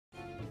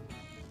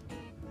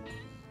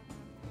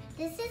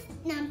This is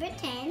number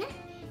 10.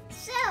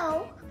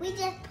 So we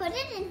just put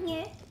it in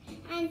here,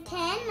 and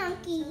 10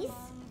 monkeys,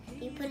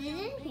 you put it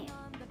in here.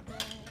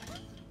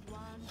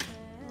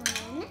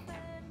 1,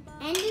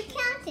 and you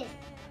count it.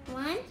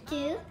 1,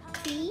 2,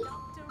 3,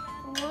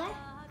 4,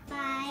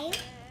 5,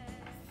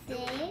 6,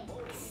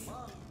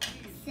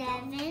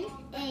 7,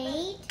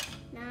 8,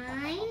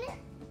 9,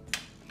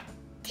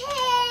 10.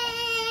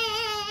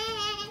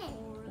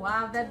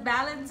 Wow, that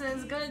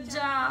balances. Good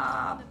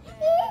job.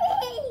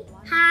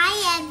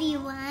 Hi,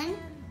 everyone.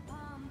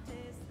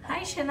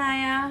 Hi,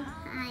 Shania.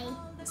 Hi.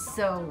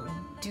 So,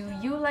 do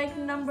you like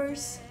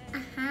numbers?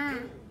 Uh-huh.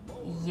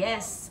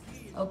 Yes.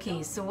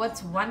 Okay, so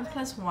what's 1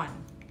 plus 1?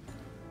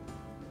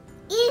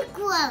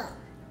 Equal.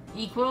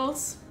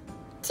 Equals?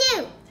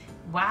 2.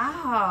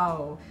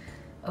 Wow.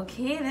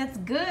 Okay, that's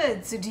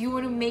good. So do you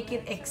want to make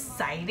it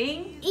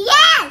exciting?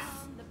 Yes.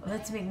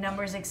 Let's make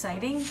numbers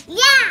exciting.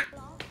 Yeah.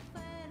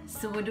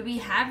 So what do we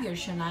have here,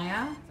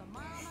 Shania?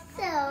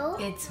 So,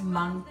 It's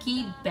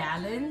monkey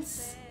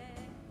balance.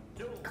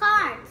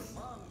 cards.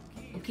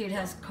 Okay, it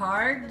has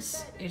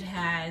cards. It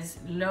has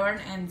learn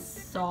and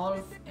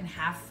solve and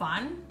have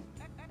fun.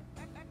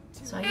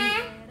 So are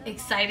you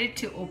excited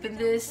to open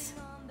this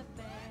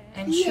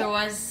and show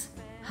us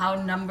how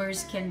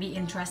numbers can be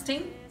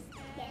interesting?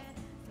 Yes.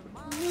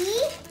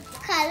 We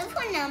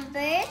colorful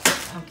numbers.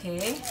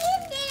 Okay.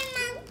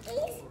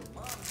 Monkeys.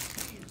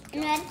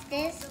 And what's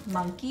this?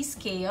 Monkey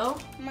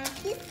scale.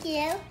 Monkey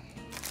scale.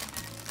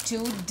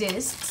 2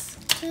 discs.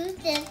 Choose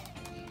the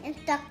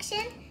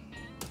instruction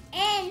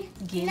and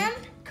Game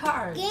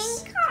cards.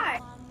 game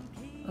card.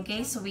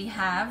 Okay, so we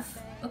have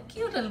a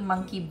cute little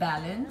monkey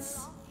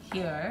balance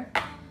here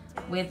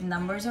with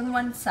numbers on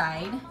one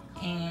side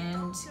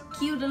and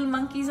cute little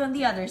monkeys on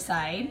the other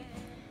side.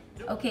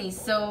 Okay,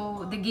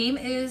 so the game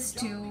is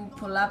to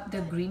pull up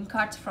the green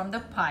cards from the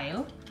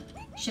pile.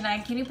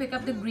 Shania, can you pick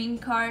up the green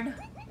card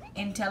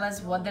and tell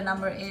us what the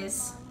number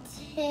is?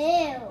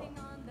 2.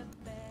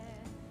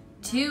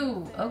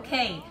 2.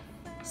 Okay,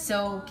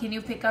 so can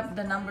you pick up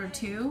the number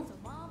 2?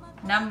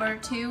 Number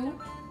 2.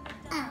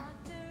 Oh.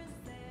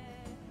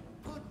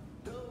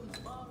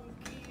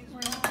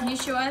 Can you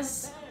show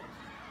us?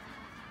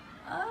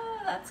 Oh,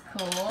 that's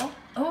cool.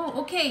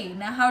 Oh, okay.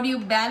 Now how do you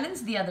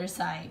balance the other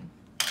side?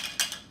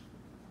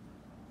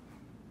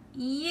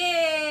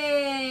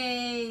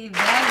 Yay!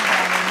 That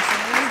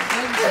balances.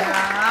 Good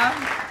job.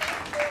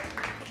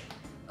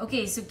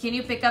 Okay, so can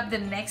you pick up the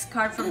next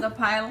card from the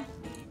pile?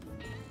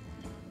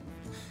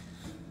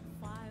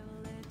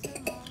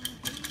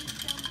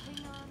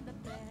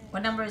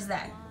 What number is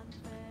that?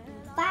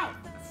 5.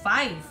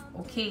 5.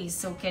 Okay,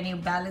 so can you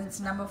balance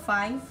number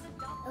 5?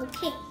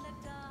 Okay.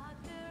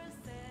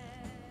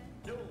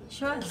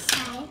 Show us.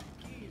 5.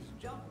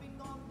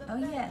 Oh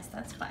yes,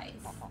 that's 5.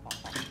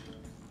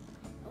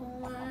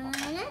 1,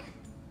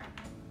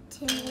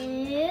 2,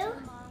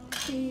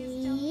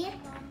 3,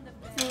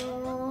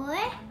 4,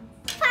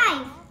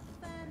 5.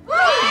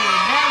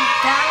 That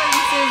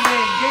balances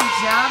it. Good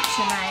job,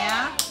 Shania.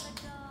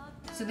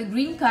 So the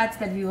green cards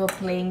that we were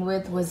playing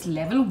with was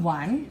level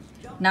 1.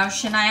 Now,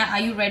 Shania,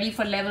 are you ready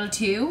for level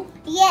 2?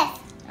 Yes.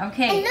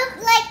 Okay. It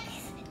looks like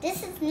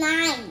this is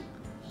 9.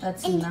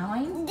 That's And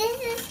 9.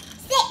 This is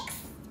 6.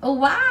 Oh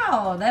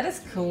wow, that is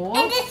cool.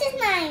 And this is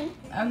 9.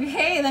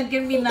 Okay, that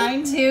can be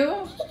 9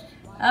 too.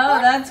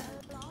 Oh,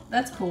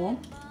 that's cool.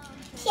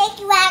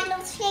 Shake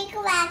waggle, shake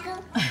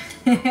waggle.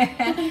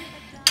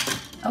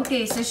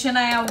 Okay, so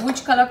Shania,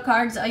 which color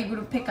cards are you going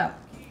to pick up?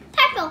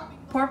 Purple.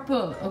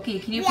 Purple. Okay,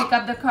 can you pick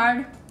up the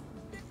card?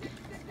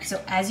 So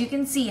as you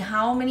can see,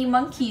 how many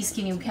monkeys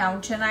can you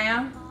count,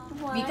 Shania?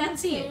 We can't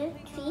see it.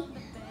 2, 3.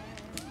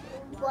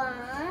 1,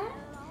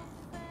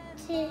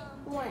 2,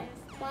 1.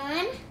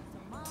 1,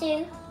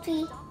 2,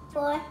 3,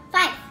 4,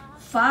 5.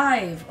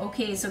 5.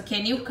 Okay, so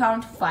can you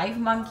count 5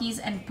 monkeys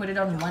and put it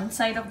on one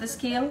side of the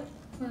scale?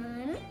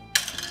 1,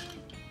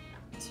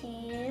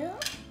 2,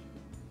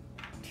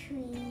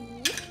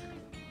 3,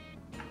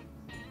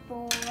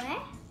 4,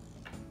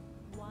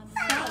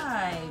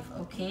 5.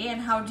 Okay,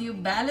 and how do you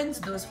balance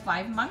those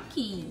 5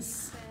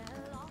 monkeys?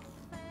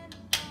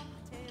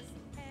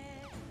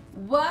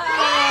 Wow!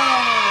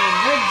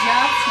 Good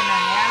job,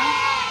 Shania.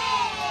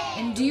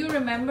 And do you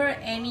remember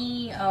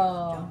any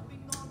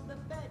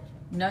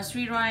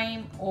nursery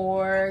rhyme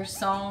or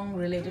song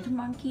related to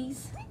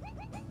monkeys?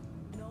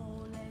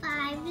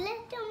 5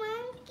 little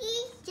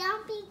monkeys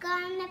jumping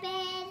on the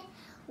bed.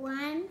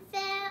 One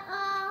fell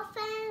off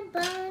and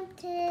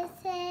bumped his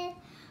head.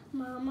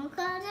 Mama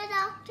called the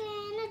doctor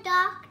and the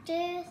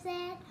doctor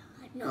said,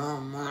 no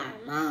more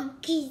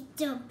monkeys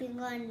jumping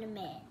on the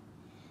bed.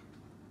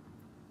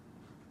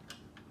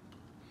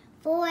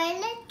 4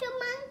 little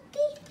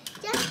monkeys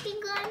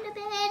jumping on the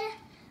bed.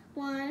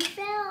 One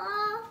fell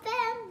off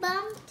and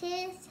bumped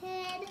his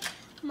head.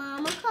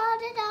 Mama called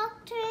the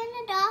doctor and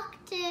the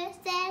doctor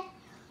said,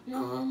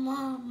 no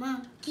more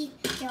monkeys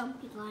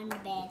jumping on the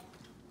bed.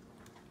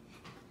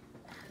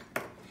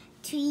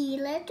 3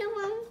 little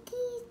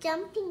monkeys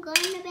jumping on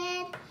the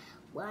bed.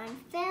 One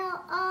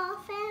fell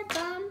off and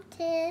bumped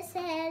his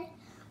head.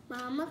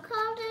 Mama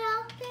called the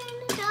doctor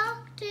and the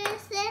doctor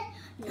said,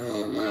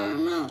 no more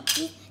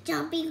monkeys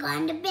jumping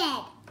on the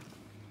bed.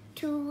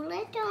 Two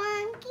little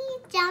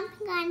monkeys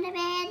jumping on the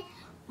bed.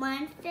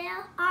 One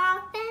fell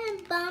off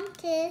and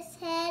bumped his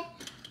head.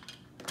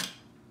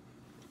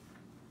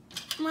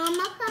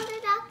 Mama called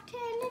the doctor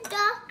and the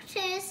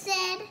doctor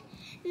said,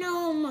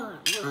 no more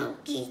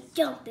monkeys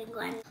jumping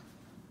on.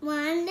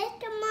 One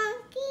little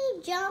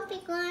monkey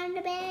jumping on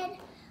the bed.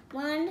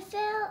 One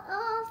fell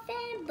off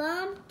and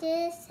bumped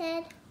his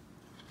head.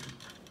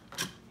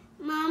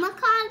 Mama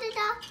called the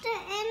doctor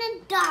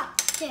and the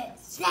doctor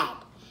said,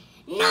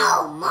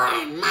 no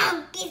more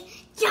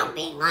monkeys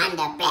jumping on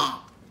the bed.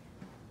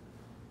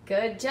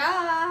 Good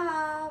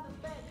job!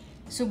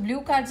 So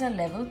blue cards are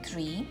level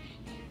 3.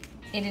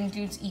 It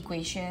includes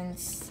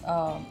equations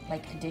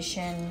like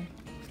addition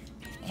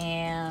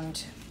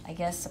and I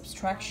guess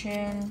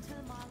subtraction.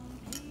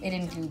 It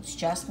includes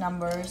just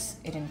numbers.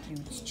 It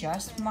includes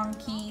just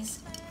monkeys,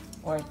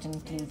 or it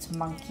includes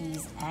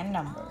monkeys and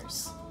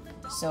numbers.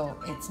 So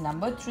it's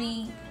number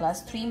 3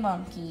 plus 3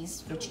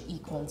 monkeys, which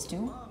equals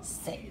to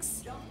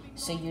 6.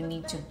 So you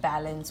need to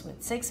balance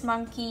with 6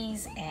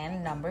 monkeys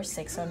and number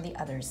 6 on the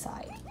other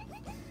side.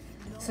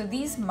 So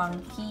these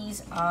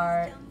monkeys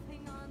are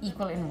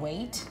equal in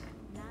weight.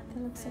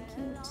 They look so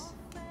cute.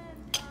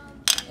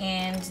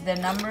 And the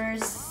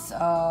numbers,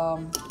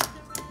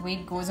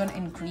 weight goes on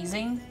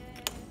increasing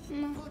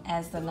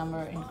as the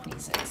number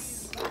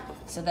increases.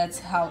 So that's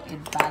how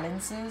it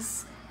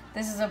balances.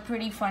 This is a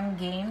pretty fun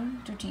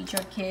game to teach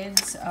your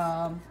kids.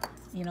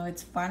 You know,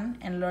 it's fun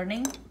and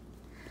learning.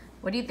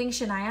 What do you think,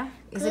 Shania?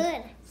 Is Good.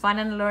 it fun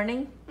and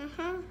learning?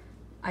 Uh-huh.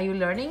 Are you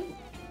learning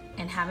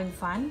and having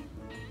fun?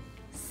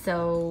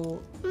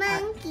 So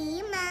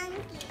Monkey.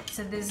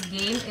 So this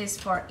game is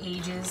for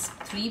ages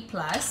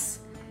 3+,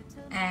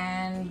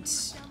 and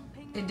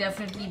it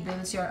definitely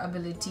builds your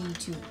ability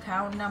to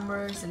count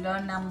numbers,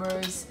 learn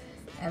numbers,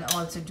 and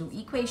also do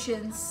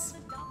equations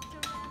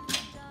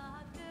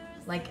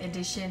like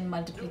addition,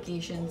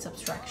 multiplication,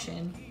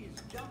 subtraction.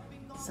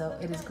 So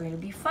it is going to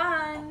be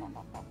fun.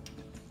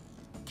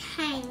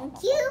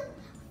 Thank you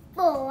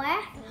for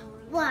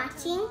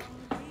watching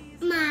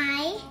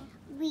my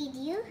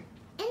video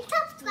and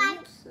subscribe,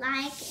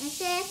 like and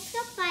share,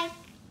 subscribe.